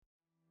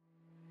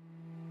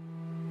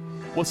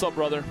What's up,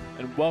 brother,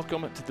 and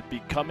welcome to the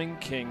Becoming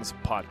Kings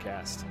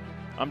podcast.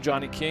 I'm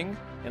Johnny King,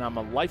 and I'm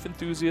a life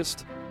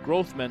enthusiast,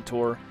 growth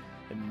mentor,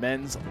 and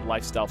men's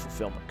lifestyle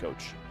fulfillment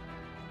coach.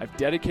 I've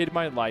dedicated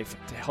my life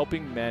to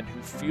helping men who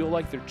feel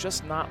like they're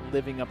just not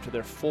living up to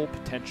their full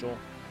potential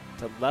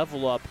to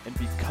level up and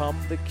become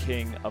the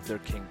king of their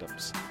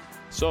kingdoms.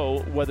 So,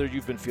 whether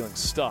you've been feeling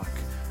stuck,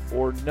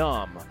 or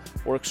numb,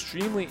 or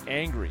extremely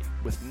angry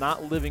with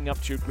not living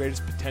up to your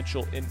greatest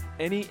potential in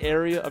any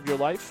area of your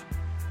life,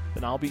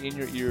 then I'll be in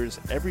your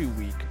ears every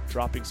week,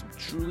 dropping some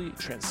truly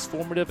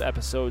transformative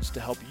episodes to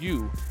help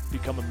you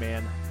become a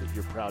man that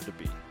you're proud to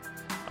be.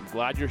 I'm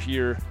glad you're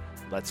here.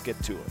 Let's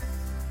get to it.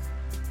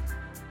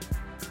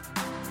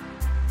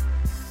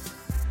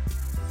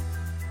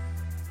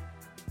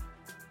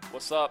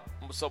 What's up?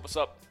 What's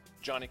up?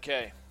 Johnny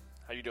K.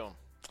 How you doing?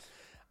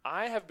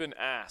 I have been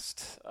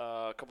asked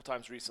a couple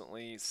times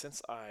recently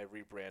since I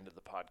rebranded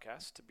the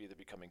podcast to be the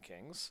Becoming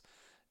Kings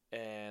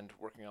and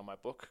working on my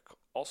book,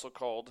 also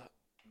called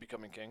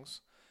Becoming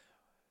Kings.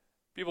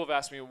 People have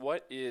asked me,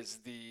 what is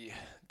the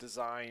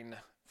design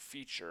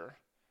feature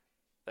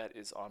that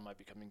is on my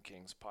Becoming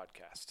Kings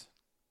podcast,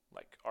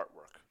 like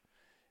artwork?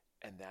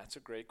 And that's a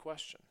great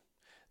question.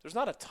 There's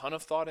not a ton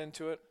of thought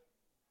into it,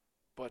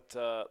 but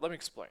let me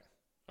explain,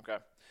 okay?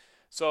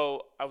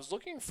 So I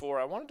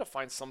wanted to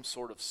find some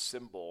sort of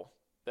symbol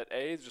that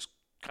A, just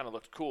kind of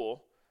looked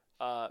cool,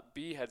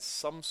 B, had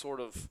some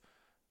sort of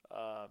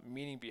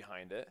meaning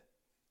behind it,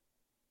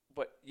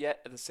 but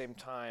yet at the same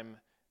time,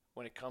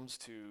 when it comes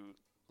to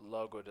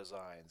logo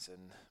designs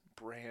and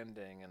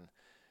branding, and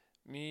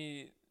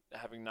me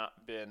having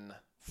not been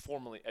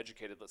formally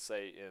educated, let's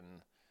say,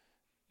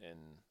 in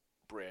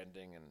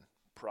branding and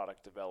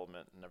product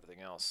development and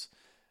everything else,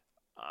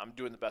 I'm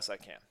doing the best I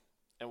can.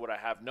 And what I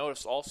have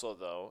noticed also,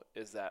 though,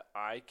 is that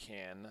I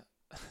can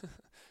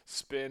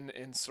spin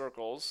in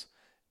circles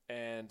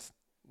and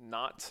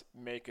not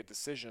make a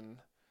decision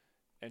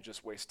and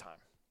just waste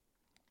time.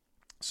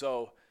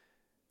 So,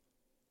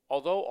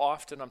 although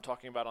often I'm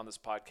talking about on this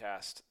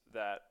podcast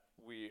that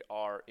we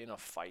are in a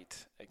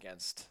fight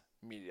against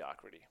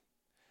mediocrity,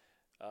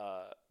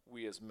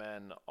 we as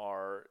men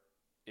are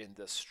in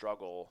this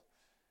struggle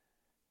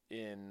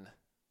in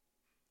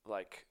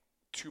like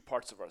two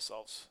parts of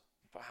ourselves.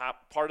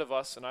 Part of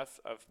us, and I've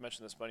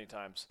mentioned this many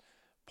times,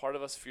 part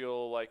of us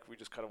feel like we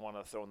just kind of want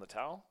to throw in the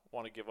towel,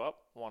 want to give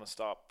up, want to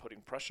stop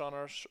putting pressure on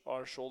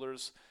our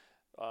shoulders,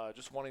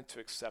 just wanting to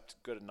accept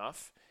good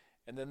enough.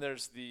 And then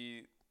there's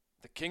the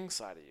king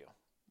side of you,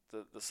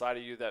 the side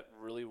of you that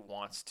really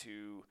wants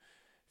to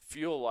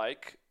feel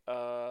like,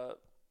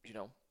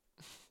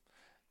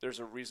 there's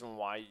a reason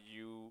why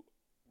you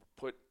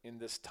put in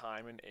this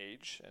time and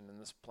age and in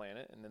this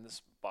planet and in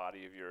this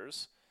body of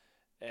yours.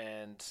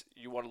 And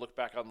you want to look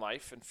back on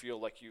life and feel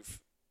like you've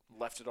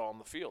left it all on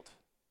the field,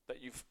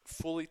 that you've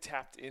fully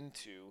tapped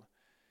into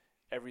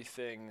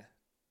everything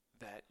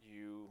that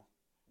you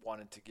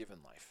wanted to give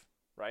in life,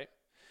 right?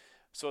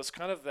 So it's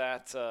kind of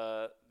that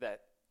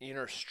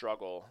inner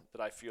struggle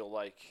that I feel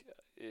like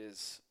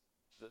is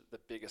the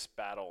biggest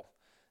battle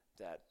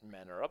that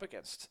men are up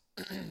against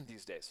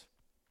these days.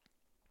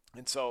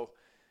 And so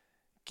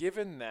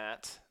given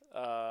that,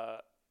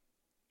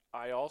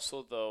 I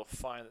also, though,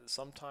 find that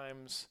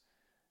sometimes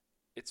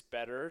it's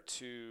better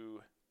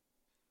to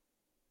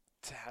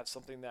have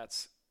something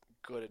that's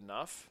good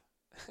enough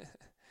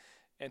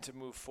and to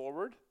move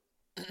forward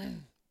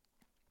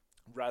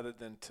rather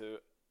than to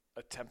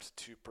attempt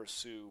to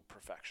pursue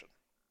perfection.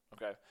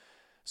 Okay?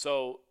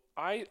 So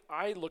I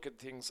look at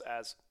things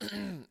as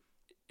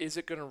is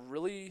it going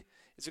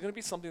to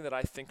be something that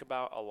I think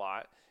about a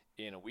lot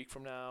in a week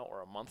from now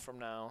or a month from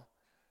now?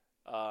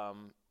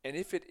 And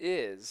if it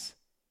is,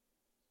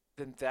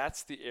 then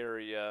that's the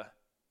area.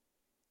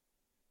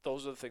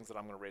 Those are the things that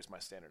I'm going to raise my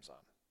standards on.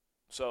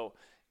 So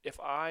if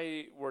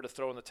I were to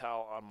throw in the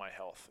towel on my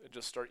health and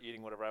just start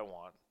eating whatever I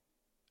want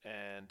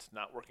and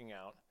not working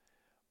out,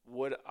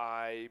 would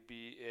I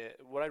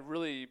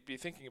really be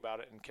thinking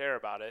about it and care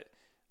about it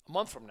a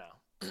month from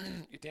now?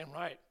 You're damn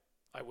right,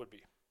 I would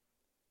be.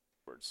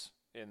 Words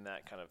in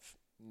that kind of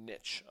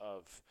niche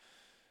of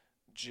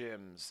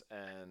gyms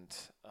and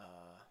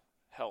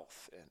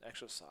health and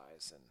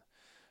exercise. And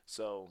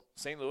so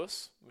St.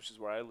 Louis, which is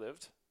where I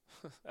lived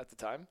at the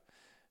time,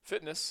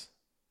 fitness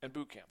and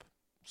boot camp.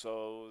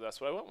 So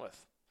that's what I went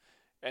with.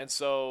 And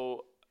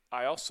so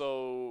I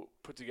also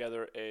put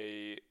together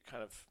a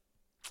kind of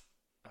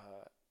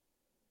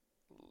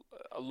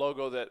a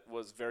logo that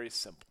was very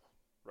simple,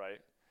 right?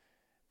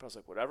 But I was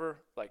like, whatever,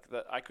 like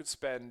that I could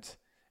spend,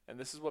 and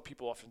this is what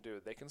people often do,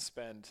 they can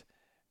spend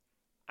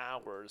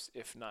hours,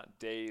 if not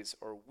days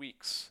or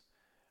weeks,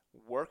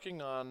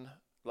 working on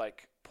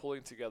like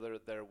pulling together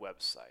their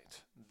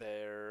website,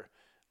 their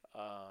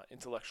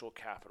intellectual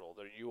capital,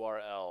 their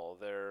URL,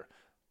 their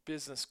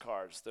business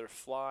cards, their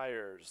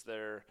flyers,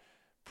 their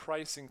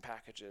pricing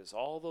packages,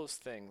 all those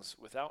things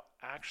without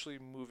actually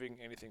moving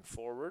anything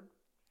forward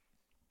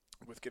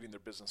with getting their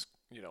business,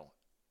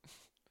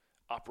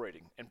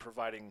 operating and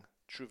providing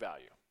true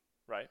value,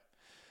 right?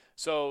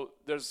 So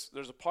there's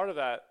a part of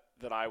that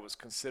that I was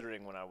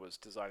considering when I was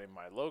designing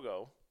my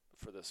logo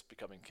for this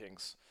Becoming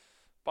Kings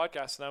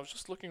podcast. And I was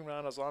just looking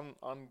around. I was on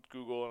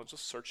Google and I was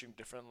just searching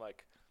different I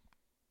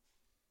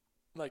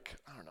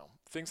don't know,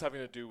 things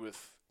having to do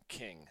with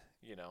king.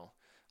 I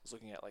was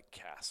looking at like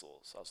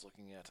castles. I was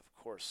looking at, of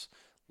course,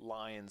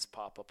 lions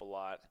pop up a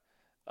lot.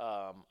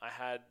 I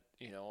had,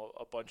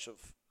 a bunch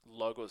of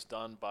logos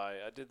done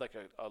by, I did like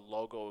a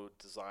logo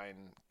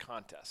design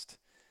contest.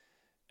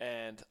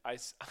 And I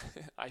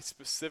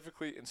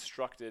specifically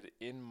instructed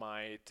in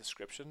my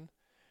description,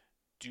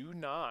 do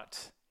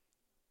not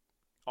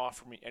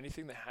offer me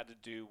anything that had to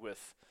do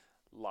with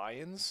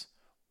lions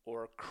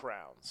or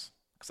crowns.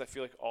 Because I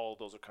feel like all of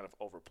those are kind of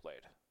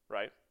overplayed,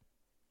 right?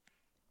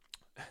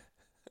 Do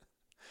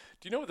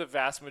you know what the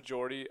vast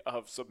majority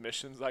of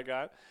submissions I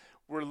got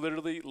were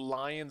literally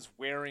lions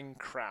wearing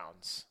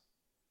crowns?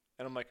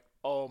 And I'm like,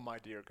 oh my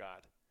dear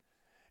God.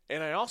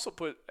 And I also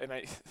put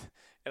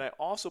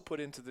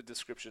into the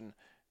description,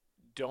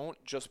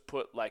 don't just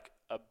put like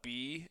a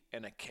B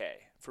and a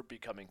K for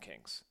Becoming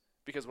Kings.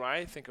 Because when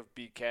I think of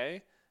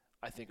BK,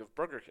 I think of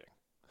Burger King.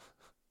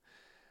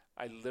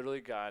 I literally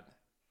got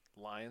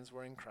lions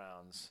wearing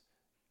crowns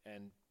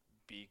and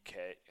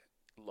BK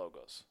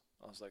logos.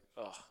 I was like,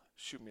 oh,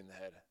 shoot me in the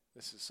head.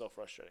 This is so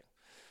frustrating.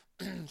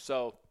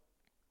 So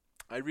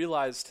I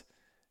realized,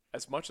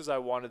 as much as I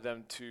wanted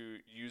them to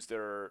use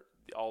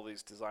all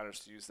these designers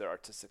to use their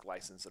artistic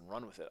license and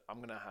run with it, I'm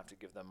going to have to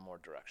give them more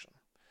direction.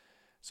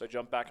 So I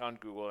jumped back on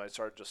Google and I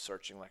started just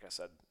searching, like I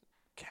said,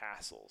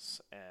 castles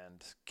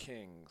and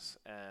kings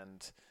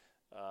and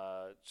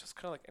just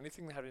kind of like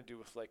anything that had to do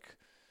with like,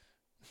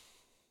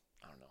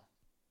 I don't know,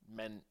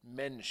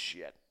 men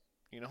shit.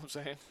 You know what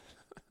I'm saying?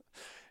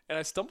 And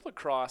I stumbled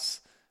across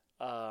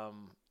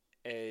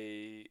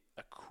a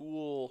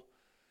cool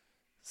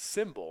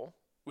symbol,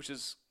 which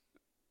is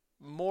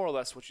more or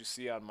less what you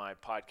see on my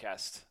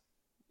podcast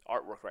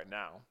artwork right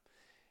now.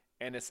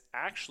 And it's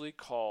actually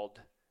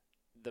called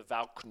the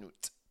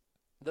Valknut.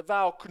 The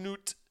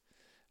Valknut.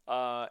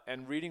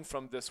 And reading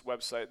from this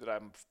website that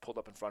I'm pulled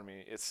up in front of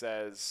me, it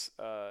says,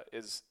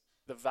 is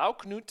the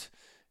Valknut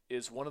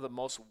is one of the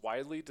most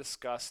widely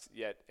discussed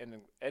yet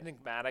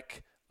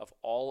enigmatic of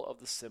all of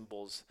the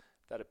symbols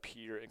that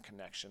appear in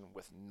connection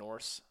with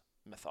Norse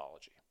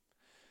mythology.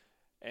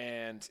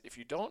 And if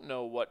you don't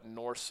know what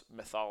Norse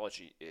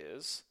mythology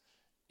is,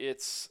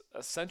 it's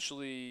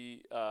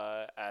essentially,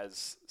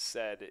 as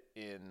said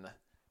in,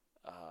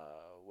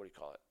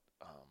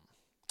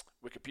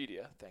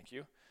 Wikipedia, thank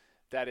you,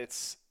 that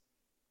it's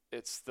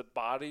the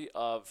body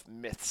of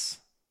myths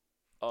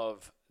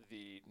of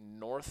the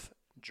North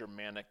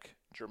Germanic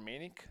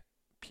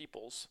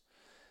peoples,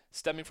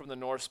 stemming from the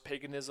Norse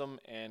paganism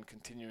and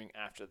continuing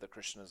after the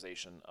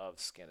Christianization of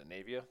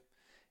Scandinavia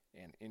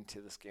and into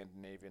the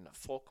Scandinavian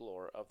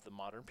folklore of the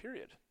modern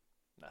period.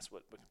 And that's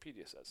what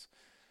Wikipedia says.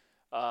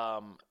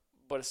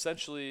 But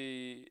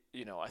essentially,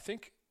 I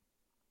think,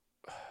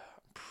 I'm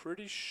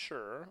pretty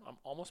sure, I'm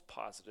almost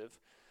positive,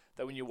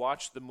 that when you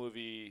watch the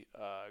movie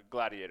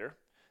Gladiator,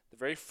 the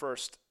very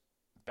first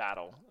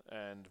battle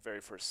and very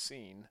first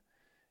scene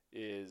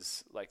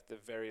is like the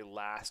very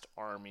last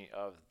army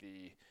of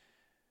the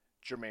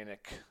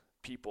Germanic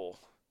people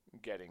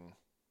getting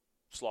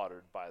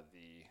slaughtered by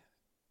the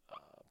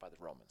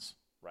Romans,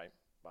 right?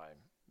 By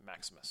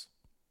Maximus.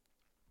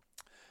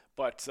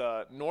 But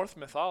Norse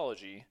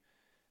mythology,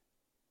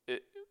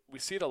 we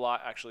see it a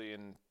lot actually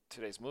in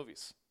today's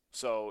movies.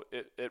 So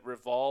it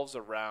revolves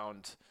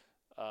around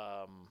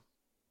kind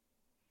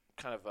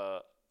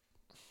of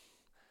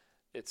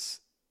it's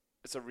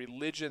a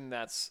religion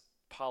that's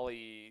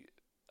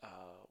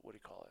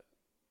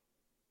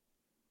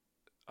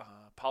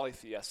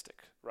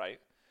polytheistic, right?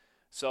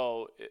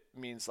 So it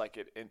means like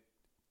it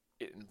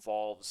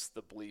involves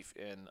the belief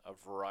in a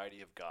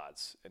variety of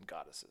gods and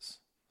goddesses.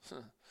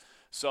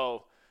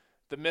 So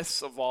the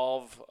myths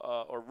evolve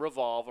or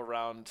revolve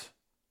around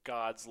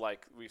gods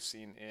like we've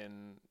seen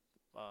in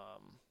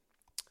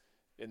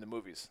the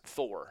movies,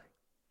 Thor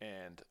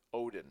and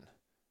Odin,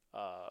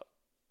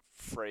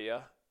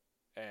 Freya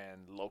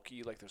and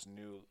Loki. Like there's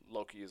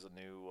Loki is a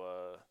new,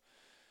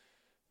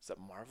 is that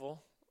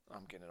Marvel?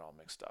 I'm getting it all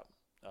mixed up.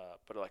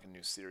 But like a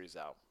new series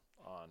out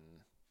on,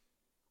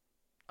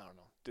 I don't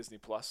know, Disney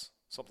Plus,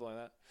 something like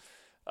that.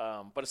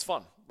 But it's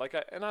fun.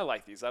 I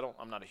like these.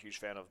 I'm not a huge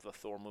fan of the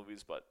Thor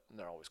movies, but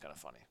they're always kind of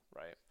funny,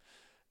 right?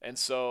 And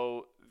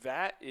so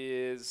that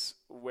is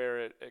where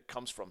it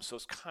comes from. So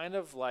it's kind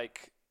of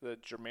like the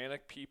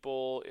Germanic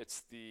people.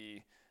 It's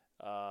the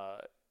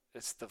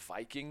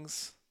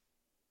Vikings.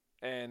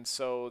 And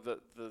so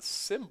the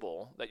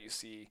symbol that you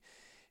see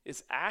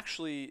is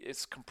actually,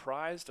 it's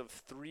comprised of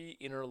 3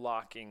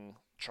 interlocking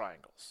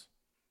triangles.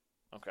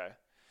 Okay.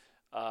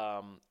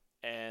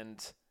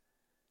 And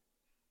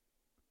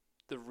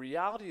the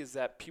reality is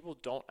that people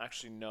don't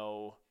actually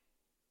know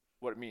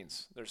what it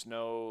means. There's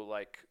no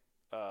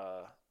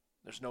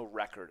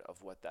record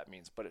of what that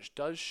means, but it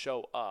does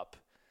show up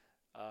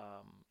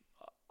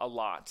a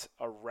lot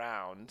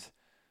around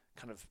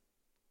kind of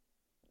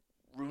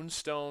rune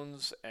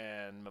stones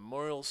and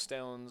memorial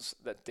stones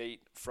that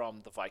date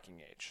from the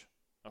Viking Age.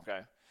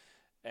 Okay,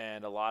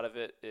 and a lot of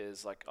it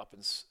is like up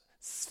in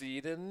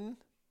Sweden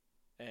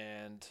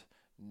and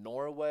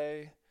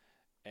Norway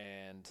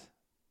and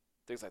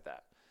things like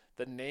that.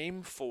 The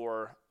name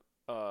for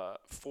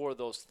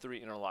those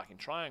three interlocking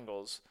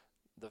triangles,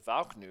 the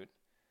Valknut,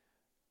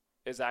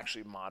 is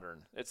actually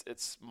modern.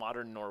 It's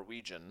modern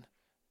Norwegian,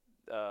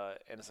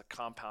 and it's a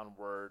compound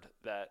word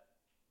that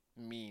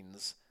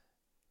means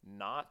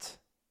not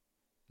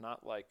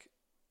like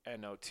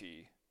NOT,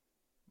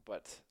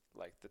 but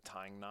like the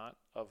tying knot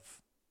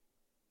of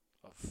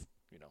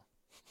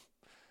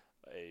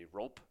a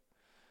rope,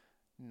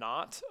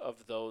 not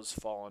of those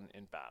fallen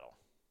in battle.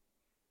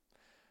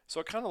 So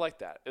I kind of like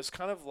that. It's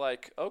kind of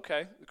like,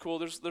 okay, cool.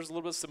 There's a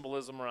little bit of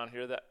symbolism around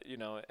here that,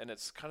 and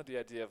it's kind of the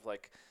idea of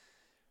like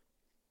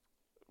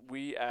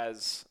we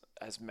as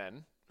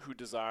men who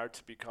desire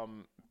to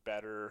become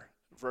better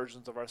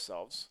versions of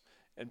ourselves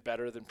and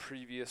better than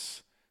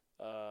previous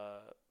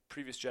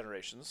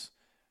generations,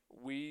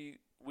 we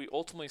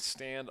ultimately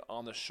stand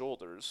on the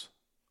shoulders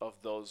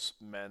of those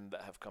men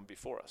that have come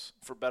before us,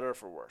 for better or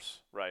for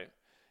worse, right?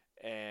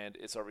 And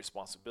it's our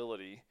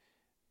responsibility,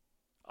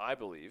 I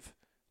believe,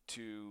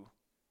 to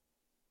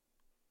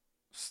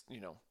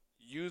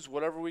use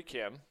whatever we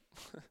can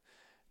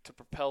to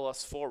propel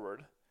us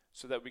forward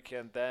so that we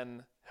can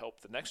then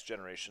help the next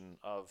generation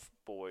of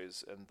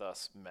boys and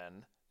thus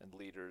men and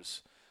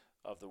leaders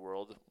of the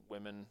world,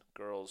 women,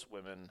 girls,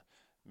 women,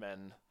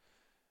 men,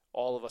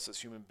 all of us as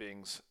human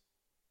beings,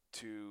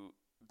 to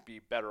be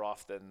better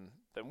off than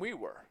we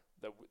were,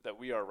 that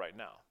we are right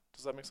now.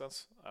 Does that make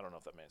sense? I don't know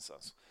if that made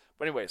sense.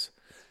 But anyways,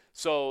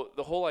 so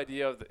the whole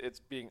idea of it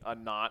being a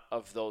knot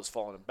of those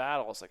fallen in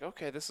battle, it's like,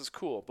 okay, this is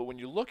cool. But when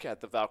you look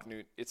at the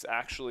Valknut, it's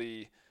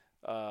actually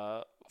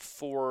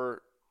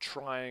 4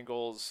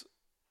 triangles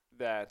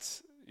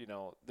that,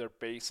 their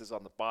base is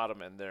on the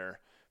bottom and their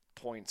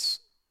points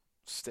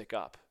stick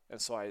up.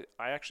 And so I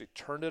actually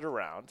turned it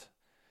around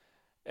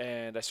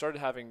and I started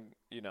having,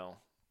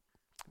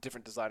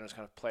 different designers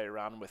kind of play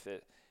around with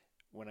it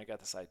when I got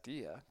this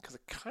idea, because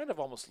it kind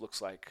of almost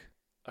looks like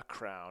a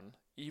crown,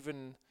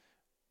 even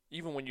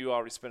when you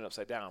already spin it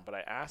upside down. But I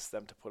asked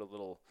them to put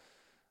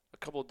a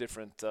couple of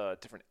different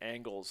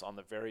angles on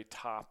the very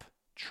top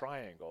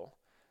triangle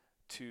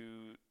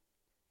to,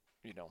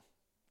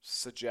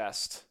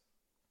 suggest,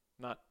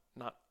 not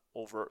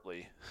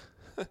overtly,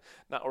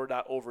 not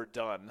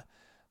overdone,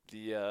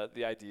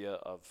 the idea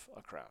of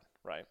a crown,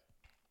 right?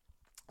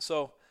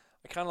 So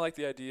I kind of like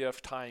the idea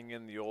of tying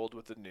in the old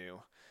with the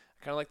new.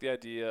 I kind of like the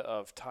idea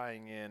of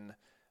tying in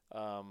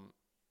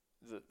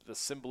the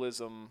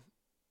symbolism,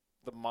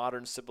 the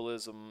modern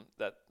symbolism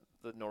that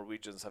the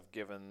Norwegians have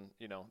given,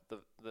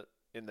 the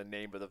in the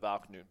name of the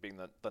Valknut being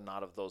the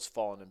knot of those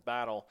fallen in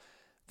battle,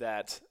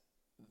 that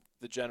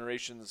the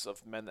generations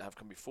of men that have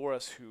come before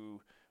us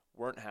who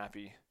weren't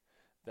happy,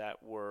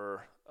 that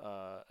were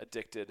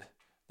addicted,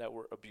 that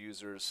were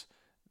abusers,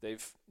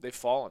 they've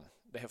fallen.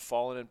 They have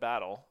fallen in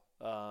battle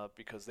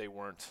because they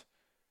weren't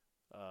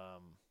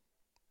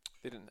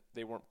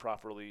they weren't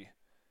properly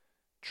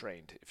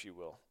trained, if you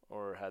will,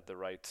 or had the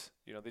right,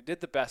 they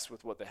did the best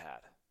with what they had.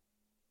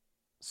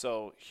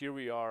 So here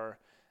we are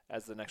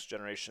as the next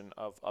generation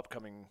of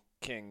upcoming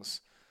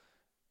kings,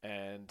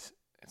 and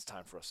it's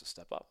time for us to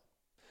step up.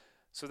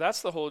 So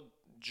that's the whole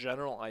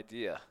general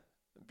idea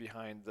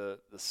behind the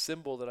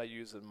symbol that I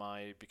use in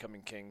my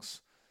Becoming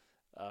Kings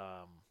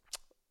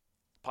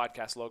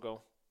podcast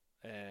logo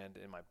and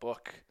in my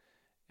book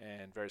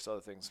and various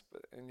other things.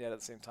 And yet at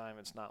the same time,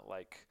 it's not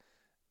like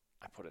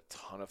I put a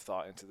ton of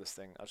thought into this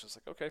thing. I was just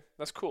like, okay,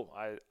 that's cool.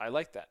 I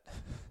like that.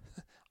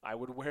 I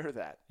would wear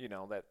that,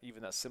 that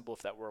even that symbol,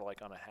 if that were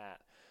like on a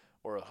hat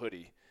or a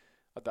hoodie,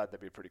 I thought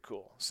that'd be pretty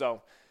cool.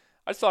 So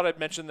I just thought I'd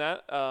mention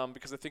that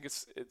because I think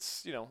it's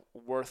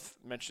worth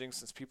mentioning,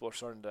 since people are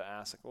starting to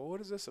ask, like, well, what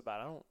is this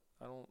about?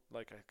 I don't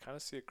like, I kind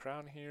of see a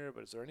crown here,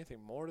 but is there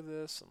anything more to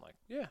this? I'm like,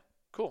 yeah,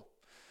 cool.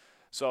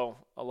 So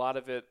a lot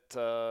of it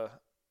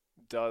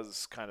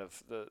does kind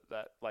of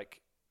that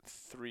like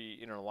 3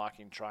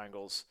 interlocking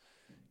triangles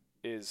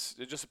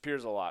it just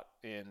appears a lot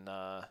in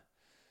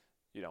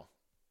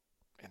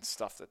in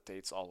stuff that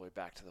dates all the way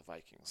back to the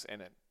Vikings,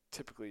 and it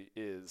typically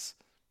is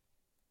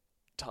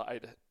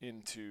tied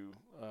into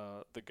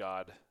the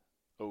god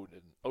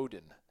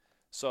Odin.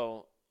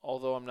 So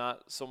although I'm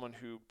not someone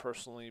who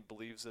personally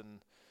believes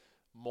in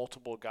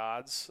multiple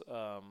gods,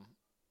 I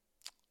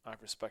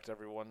respect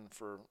everyone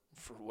for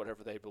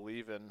whatever they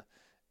believe in,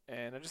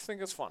 and I just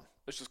think it's fun.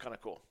 It's just kind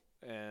of cool,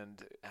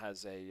 and it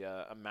has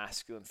a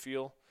masculine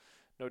feel,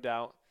 no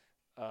doubt,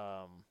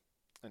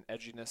 an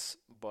edginess,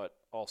 but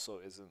also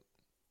isn't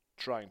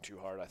trying too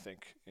hard, I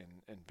think,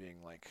 in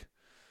being like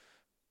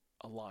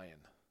a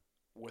lion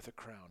with a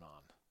crown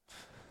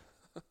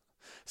on,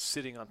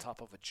 sitting on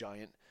top of a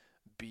giant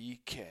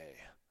BK.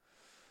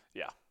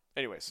 Yeah.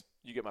 Anyways,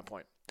 you get my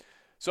point.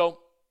 So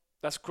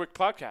that's a quick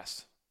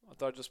podcast. I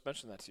thought I'd just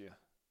mention that to you.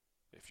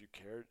 If you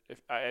cared,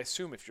 I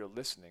assume if you're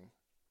listening,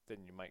 then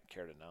you might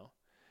care to know.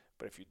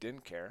 But if you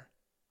didn't care,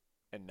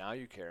 and now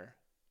you care,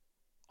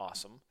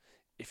 awesome.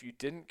 If you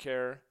didn't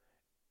care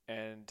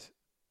and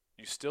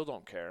you still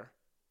don't care,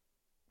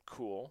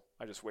 cool.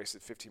 I just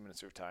wasted 15 minutes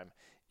of your time.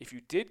 If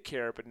you did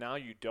care but now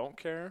you don't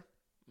care,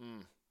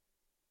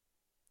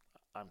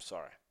 I'm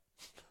sorry.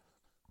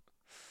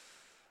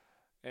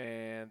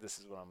 And this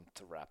is what I'm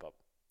to wrap up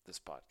this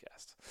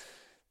podcast.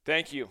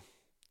 Thank you.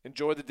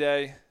 Enjoy the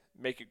day.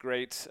 Make it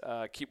great.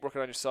 Keep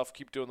working on yourself.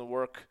 Keep doing the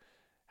work.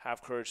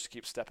 Have courage to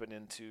keep stepping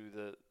into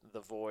the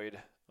void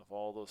of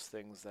all those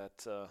things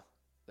that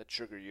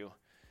trigger you.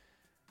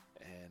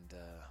 And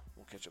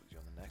we'll catch up with you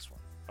on the next one.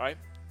 All right?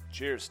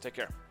 Cheers. Take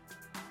care.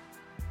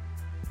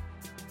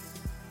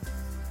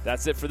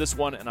 That's it for this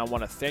one, and I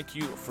want to thank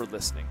you for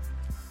listening.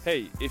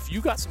 Hey, if you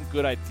got some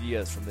good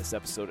ideas from this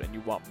episode and you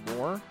want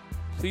more,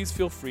 please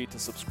feel free to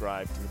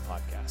subscribe to the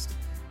podcast.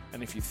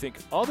 And if you think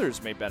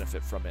others may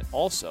benefit from it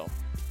also,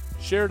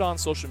 share it on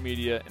social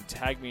media and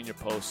tag me in your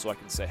posts so I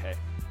can say hey.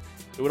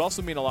 It would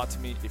also mean a lot to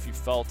me if you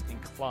felt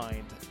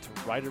inclined to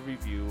write a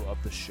review of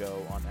the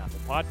show on Apple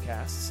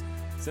Podcasts,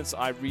 since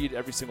I read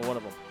every single one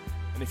of them.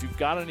 And if you've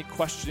got any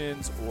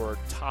questions or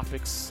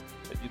topics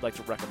that you'd like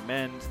to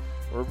recommend,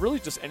 or really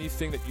just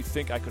anything that you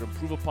think I could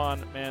improve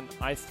upon, man,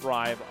 I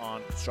thrive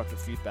on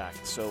constructive feedback.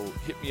 So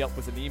hit me up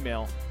with an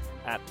email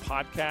at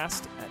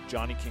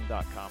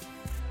podcast@johnnyking.com.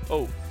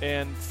 Oh,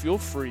 and feel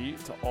free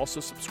to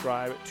also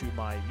subscribe to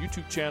my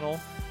YouTube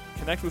channel,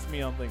 connect with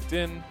me on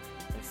LinkedIn,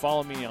 and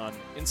follow me on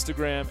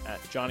Instagram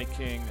at Johnny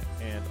King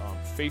and on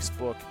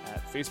Facebook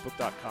at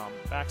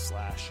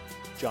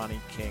facebook.com/Johnny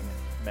King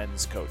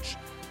Men's Coach.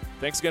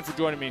 Thanks again for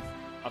joining me.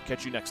 I'll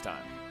catch you next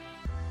time.